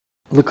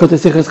The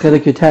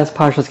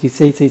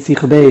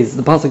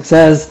pasuk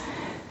says,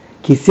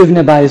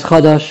 "Kisivne bayis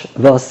chadash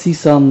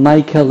v'asisa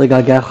ma'ika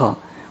legagecha."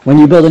 When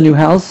you build a new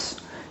house,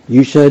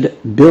 you should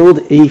build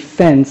a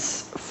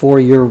fence for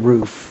your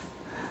roof.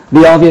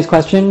 The obvious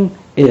question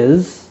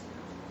is,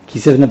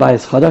 "Kisivne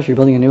bayis chadash." You're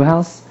building a new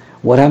house.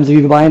 What happens if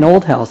you buy an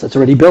old house that's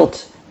already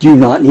built? Do you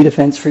not need a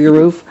fence for your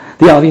roof?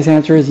 The obvious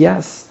answer is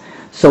yes.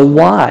 So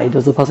why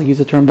does the pasuk use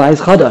the term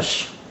bayis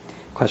chadash?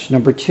 Question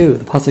number 2.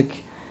 The pasuk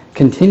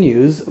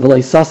continues,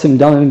 "V'leisasim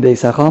damim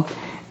beisecha,"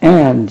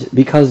 and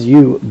because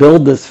you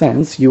build this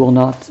fence, you will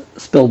not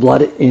spill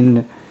blood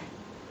in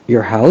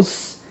your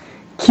house.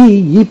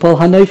 Ki yipol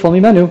hanayfal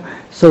mimenu,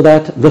 so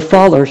that the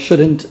faller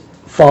shouldn't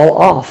fall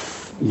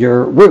off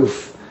your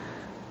roof.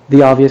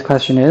 The obvious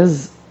question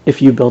is,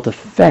 if you built a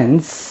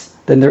fence,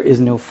 then there is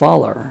no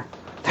faller.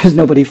 There's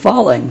nobody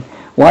falling.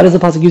 Why does the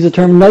pasuk use the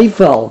term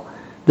naifel?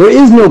 There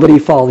is nobody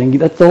falling.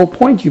 That's the whole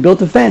point. You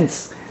built a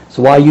fence.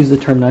 So why use the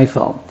term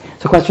naifel?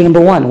 So question number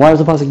 1, why does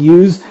the pasuk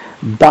use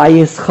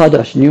bayis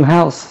chadash, new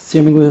house?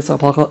 Seemingly this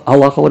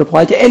halacha would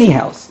apply to any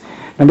house.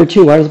 Number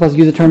 2, why does the pasuk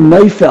use the term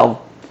naifel?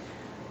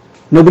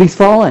 Nobody's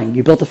falling.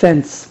 You built a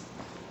fence.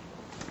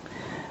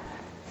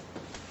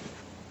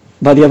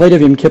 By the Avodah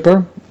of Yom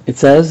Kippur, it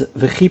says,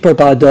 "V'chipar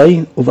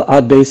ba'adai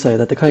uva'ad beisai,"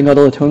 that the Kohen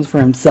Gadol atones for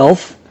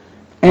himself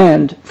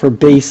and for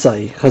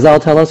beisai. Chazal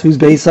tell us who's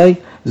beisai?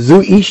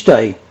 Zu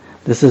ishtai.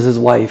 This is his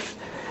wife.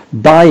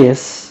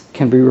 Bayis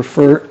can be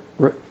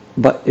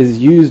but is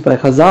used by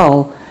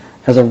Chazal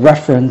as a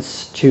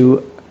reference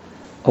to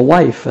a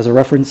wife, as a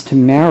reference to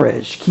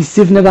marriage.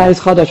 Kisivne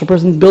bayis chadash, a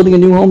person's building a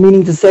new home,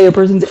 meaning to say a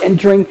person's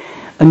entering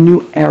a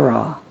new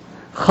era.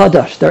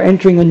 Chadash, they're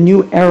entering a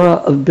new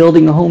era of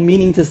building a home,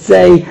 meaning to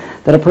say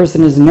that a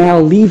person is now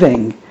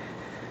leaving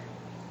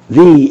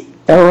the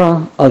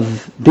era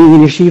of being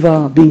in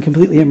yeshiva, being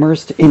completely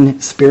immersed in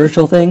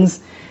spiritual things,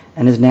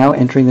 and is now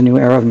entering the new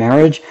era of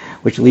marriage,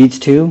 which leads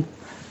to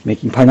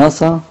making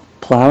parnasa,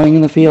 plowing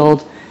in the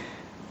field,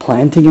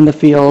 planting in the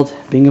field,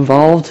 being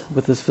involved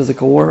with this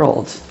physical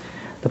world.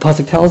 The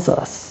pasuk tells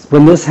us,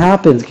 when this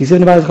happens, a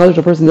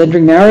person is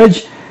entering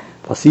marriage,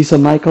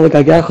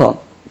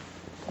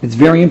 it's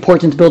very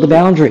important to build a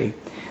boundary.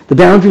 The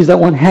boundaries that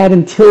one had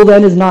until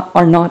then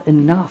are not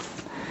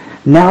enough.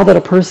 Now that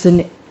a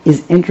person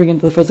is entering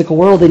into the physical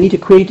world, they need to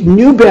create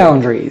new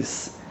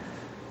boundaries.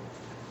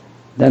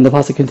 Then the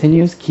pasuk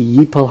continues, Ki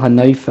yipol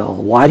hanayfel.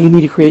 Why do you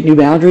need to create new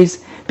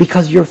boundaries?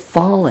 Because you're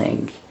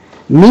falling.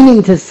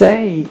 Meaning to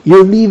say,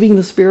 you're leaving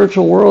the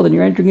spiritual world and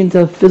you're entering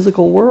into a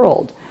physical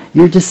world.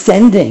 You're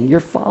descending.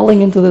 You're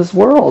falling into this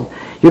world.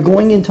 You're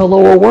going into a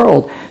lower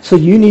world. So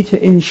you need to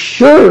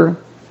ensure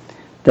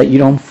that you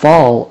don't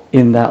fall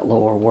in that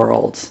lower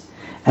world.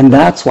 And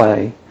that's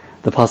why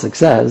the pasuk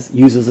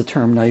uses the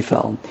term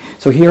naifel.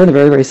 So here, on a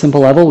very, very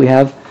simple level, we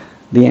have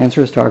the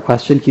answers to our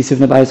question.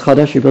 Kisivne bayis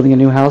chadash, you're building a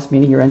new house,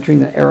 meaning you're entering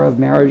the era of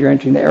marriage, you're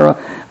entering the era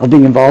of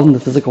being involved in the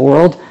physical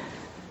world.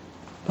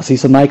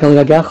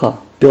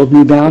 Build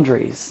new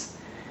boundaries,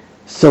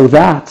 so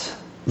that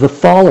the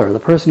faller, the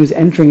person who's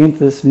entering into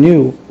this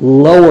new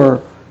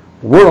lower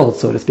world,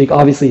 so to speak,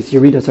 obviously it's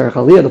Yerida Tzarech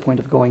Aliyah, the point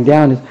of going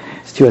down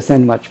is to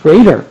ascend much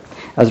greater,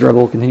 as the Rebbe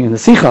will continue in the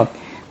Sikha,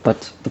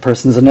 but the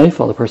person is a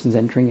neifel, the person is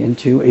entering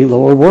into a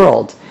lower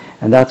world,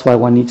 and that's why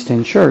one needs to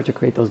ensure to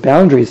create those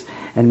boundaries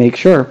and make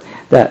sure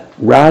that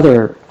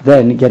rather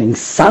than getting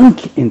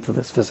sunk into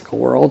this physical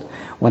world,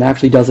 one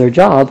actually does their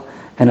job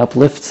and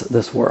uplifts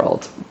this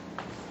world.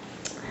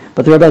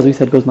 But the Rebbe, as we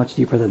said, goes much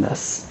deeper than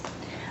this.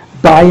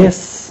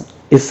 Bias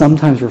is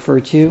sometimes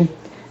referred to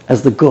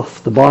as the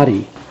guf, the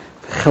body,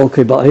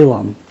 Chelek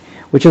ba'olam,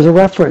 which is a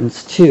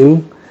reference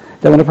to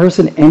that when a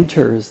person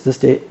enters the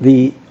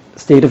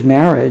state of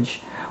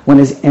marriage, one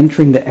is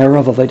entering the era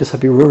of avodas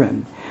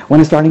habirurim.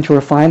 One is starting to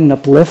refine and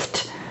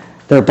uplift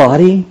their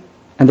body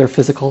and their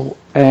physical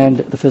and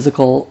the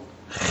physical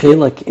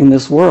chelek in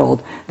this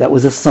world that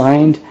was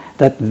assigned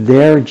that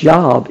their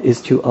job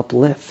is to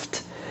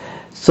uplift.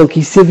 So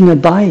kisivna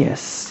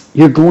bayis,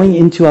 you're going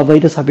into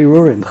avodas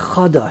habirurim,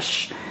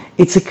 chadash.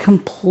 It's a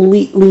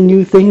completely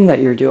new thing that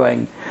you're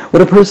doing.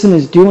 What a person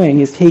is doing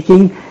is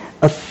taking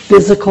a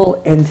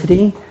physical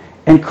entity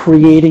and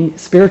creating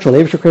spiritual.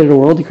 They created a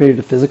world, he created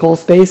a physical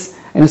space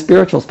and a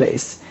spiritual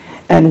space.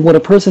 And what a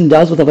person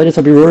does with avodas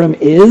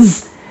habirurim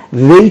is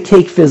they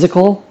take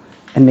physical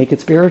and make it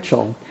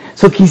spiritual.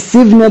 So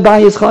kisivna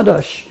bayis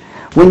chadash,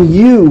 when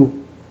you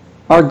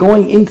are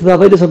going into the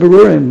avodas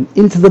habirurim,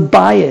 into the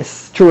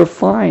bias to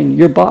refine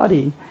your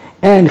body,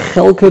 and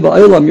chelek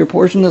ba'olam, your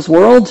portion in this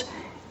world,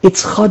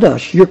 it's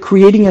chadash. You're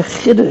creating a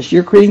chiddush.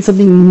 You're creating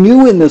something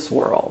new in this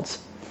world.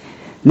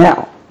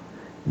 Now,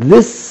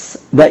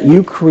 this that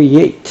you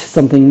create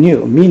something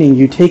new, meaning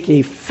you take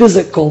a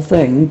physical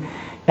thing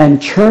and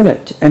churn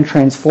it and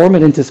transform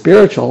it into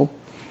spiritual,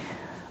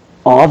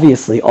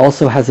 obviously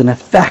also has an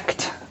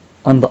effect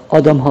on the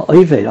adam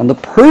ha'oved, on the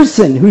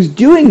person who's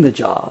doing the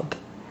job.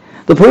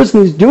 the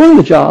person who's doing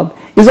the job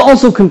is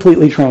also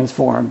completely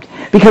transformed.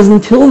 Because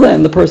until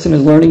then, the person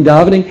is learning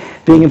davening,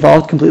 being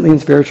involved completely in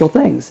spiritual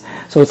things.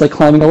 So it's like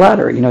climbing a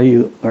ladder.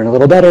 You learn a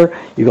little better,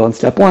 you go on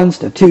step 1,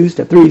 step 2,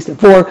 step 3, step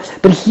 4.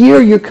 But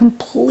here you're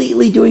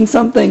completely doing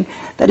something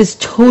that is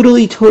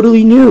totally,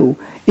 totally new.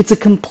 It's a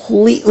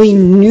completely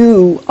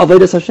new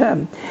Avodas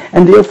Hashem.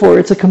 And therefore,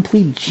 it's a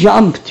complete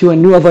jump to a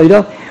new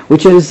Avodah,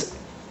 which is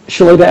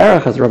Shalei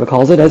Ba'erach, as the Rebbe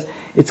calls it, as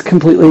it's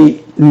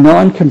completely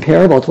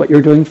non-comparable to what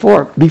you're doing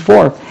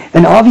before.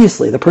 And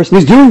obviously, the person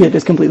who's doing it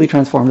is completely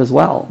transformed as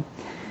well.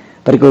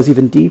 But it goes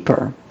even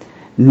deeper.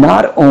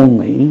 Not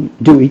only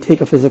do we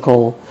take a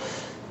physical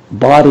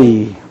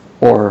body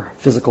or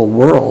physical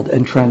world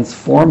and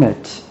transform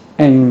it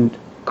and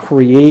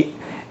create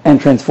and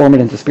transform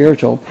it into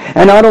spiritual,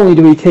 and not only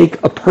do we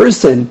take a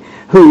person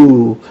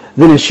who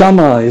the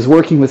neshama is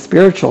working with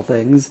spiritual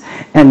things,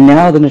 and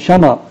now the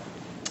neshama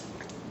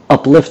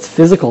uplifts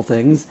physical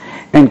things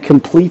and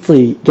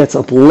completely gets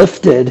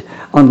uplifted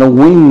on the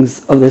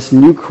wings of this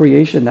new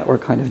creation that we're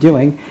kind of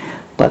doing,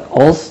 but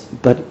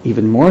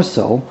even more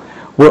so,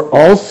 we're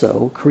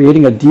also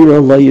creating a dira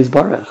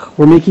le'yizbarach.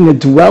 We're making a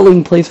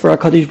dwelling place for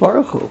HaKadosh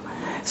Baruch Hu.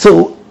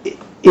 So,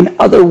 in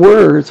other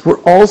words,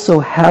 we're also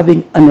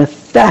having an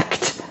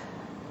effect.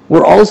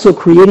 We're also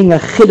creating a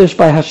chiddush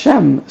by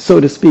Hashem, so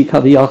to speak,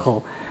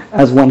 haviyachal,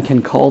 as one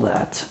can call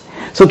that.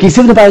 So,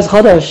 kisivna b'ayis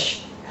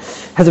chadash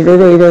has a very,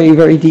 very, very,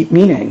 very deep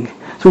meaning.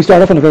 So we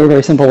start off on a very,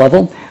 very simple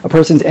level. A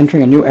person's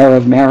entering a new era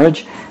of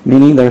marriage,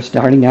 meaning they're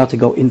starting now to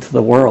go into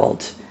the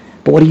world.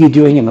 But what are you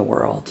doing in the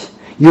world?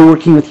 You're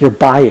working with your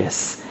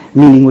bias,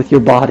 meaning with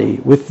your body,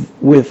 with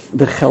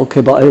the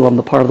Chelek ba'olam,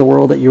 the part of the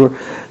world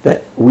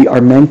that we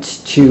are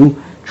meant to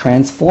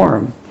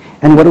transform.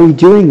 And what are we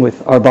doing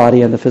with our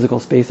body and the physical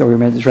space that we're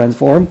meant to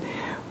transform?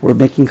 We're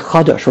making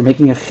chadash, we're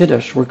making a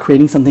chiddush, we're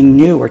creating something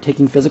new, we're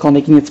taking physical and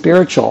making it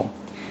spiritual.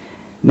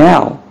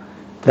 Now,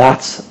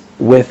 that's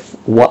with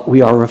what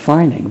we are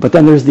refining. But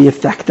then there's the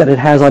effect that it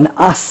has on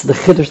us, the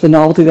chiddush, the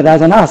novelty that it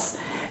has on us.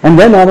 And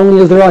then not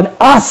only is there on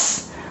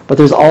us, but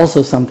there's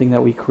also something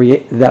that we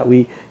create, that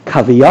we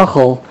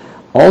kaviyachol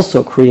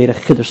also create a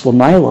chiddush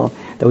l'mayla,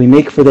 that we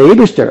make for the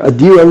Eibishter, a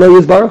dira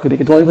le'yizbarach, we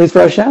make a dwelling place for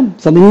Hashem,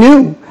 something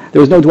new.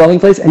 There was no dwelling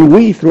place, and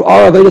we, through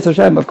our Avodas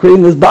Hashem, of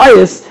creating this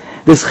bias,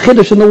 this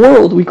chiddush in the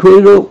world, we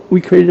created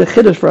a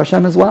chiddush for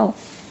Hashem as well.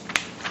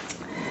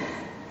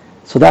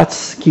 So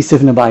that's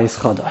kisivna b'ayis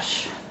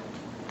chadash.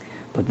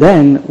 But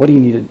then, what do you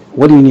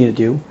need to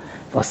do?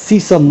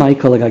 Vasisa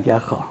maika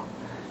legagecha.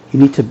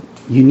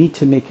 You need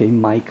to make a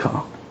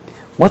maika.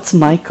 What's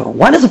maika?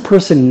 Why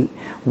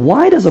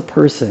does a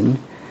person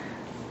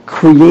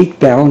create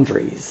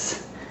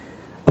boundaries?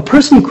 A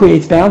person who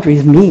creates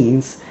boundaries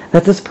means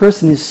that this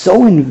person is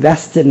so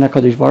invested in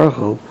HaKadosh Baruch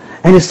Hu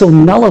and is so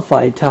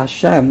nullified to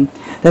Hashem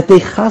that they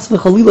chas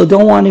v'chalila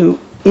don't want to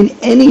in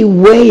any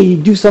way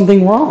do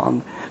something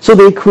wrong. So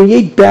they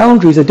create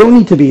boundaries that don't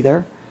need to be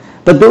there,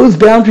 but those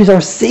boundaries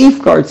are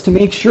safeguards to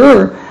make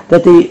sure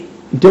that they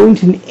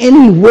don't in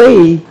any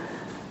way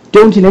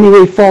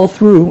fall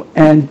through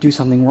and do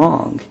something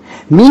wrong.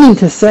 Meaning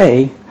to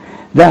say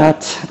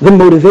that the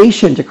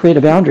motivation to create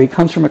a boundary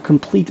comes from a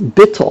complete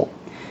bittul,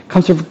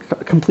 comes from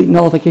a complete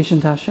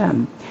nullification to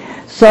Hashem.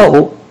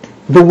 So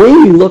the way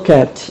you look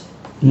at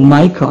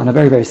Micah on a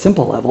very, very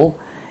simple level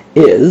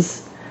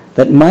is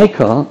that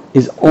Micah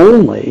is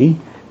only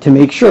to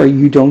make sure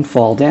you don't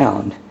fall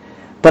down.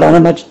 But on a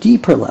much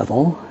deeper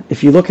level,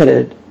 if you look at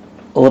it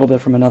a little bit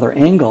from another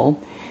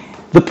angle,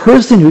 the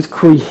person who's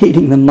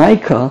creating the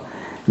Micah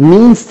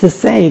means to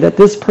say that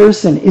this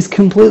person is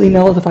completely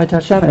nullified to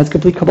Hashem and has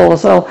complete Kabbalah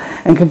Sal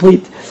and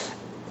complete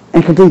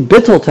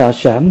bittul to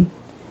Hashem,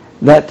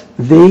 that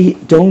they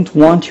don't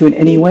want to in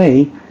any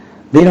way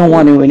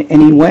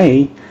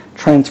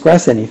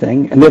transgress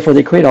anything, and therefore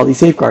they create all these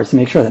safeguards to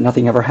make sure that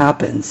nothing ever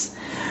happens.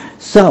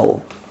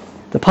 So,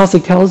 the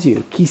pasuk tells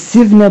you,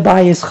 Kisivna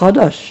b'ayis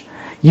chadash.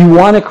 You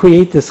want to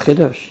create this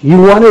chiddush. You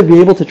want to be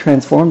able to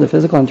transform the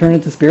physical and turn it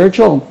into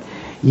spiritual.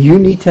 You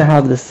need to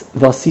have this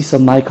vasisa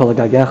maika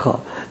legagecha.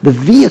 The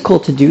vehicle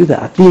to do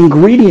that, the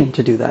ingredient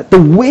to do that,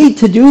 the way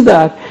to do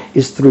that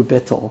is through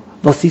bittul.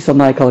 Vasisa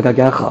maika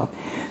legagecha.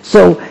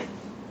 So,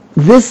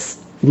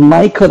 this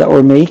maika that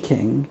we're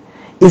making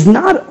is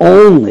not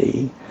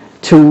only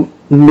to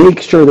make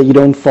sure that you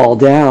don't fall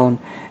down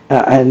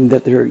and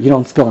that you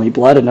don't spill any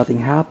blood and nothing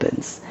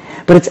happens,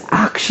 but it's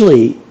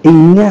actually a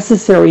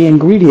necessary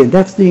ingredient.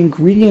 That's the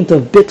ingredient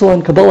of bittul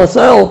and Kabbalah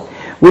Sel,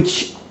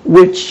 which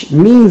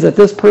means that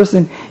this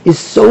person is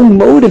so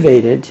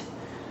motivated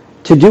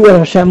to do what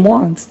Hashem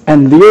wants,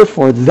 and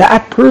therefore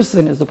that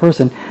person is the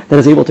person that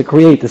is able to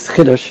create this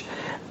chiddush,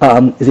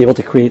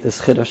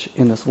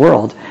 in this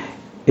world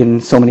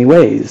in so many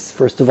ways.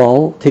 First of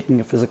all,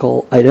 taking a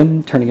physical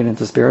item, turning it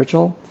into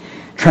spiritual,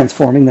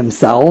 transforming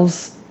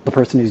themselves, the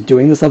person who's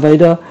doing this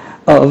Aveda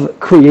of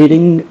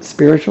creating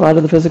spiritual out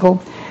of the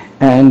physical,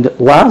 and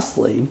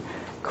lastly,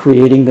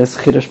 creating this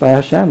chiddush by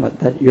Hashem,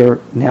 that you're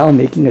now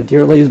making a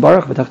dir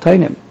le'yizbarach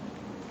v'tachtainim.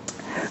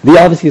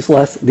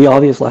 The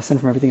obvious lesson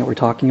from everything that we're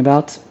talking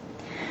about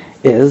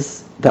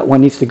is that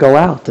one needs to go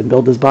out and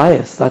build this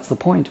bias. That's the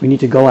point. We need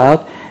to go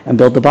out and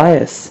build the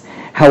bias.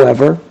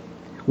 However,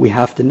 we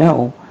have to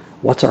know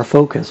what's our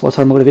focus, what's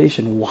our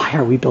motivation, why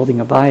are we building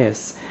a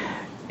bias?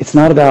 It's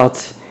not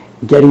about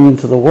getting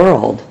into the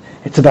world.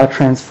 It's about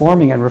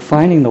transforming and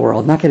refining the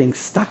world, not getting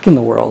stuck in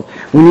the world.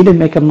 We need to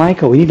make a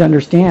Maiko. We need to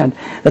understand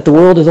that the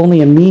world is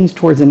only a means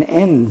towards an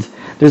end.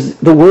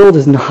 The world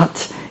is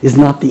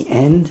not the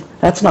end.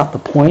 That's not the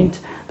point.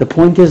 The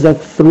point is that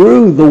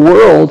through the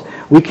world,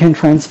 we can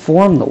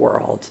transform the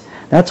world.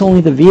 That's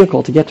only the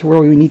vehicle to get to where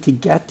we need to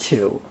get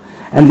to.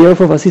 And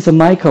therefore, Vasisa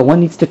Maiko,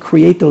 one needs to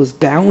create those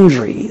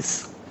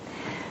boundaries.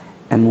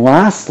 And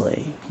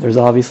lastly, there's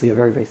obviously a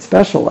very, very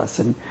special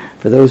lesson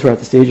for those who are at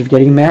the stage of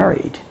getting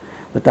married.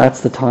 But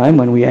that's the time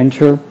when we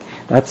enter,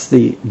 that's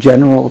the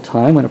general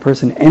time when a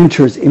person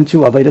enters into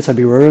Avodas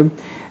HaBirurim,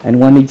 and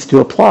one needs to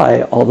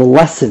apply all the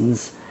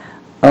lessons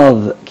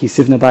of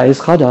Kisivna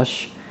Bayis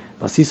Chadash,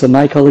 Vasisa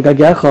Maiko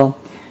L'Gagecha,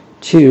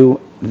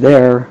 to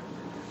their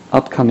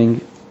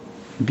upcoming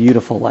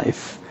beautiful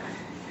life.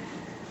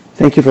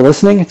 Thank you for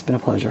listening. It's been a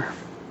pleasure.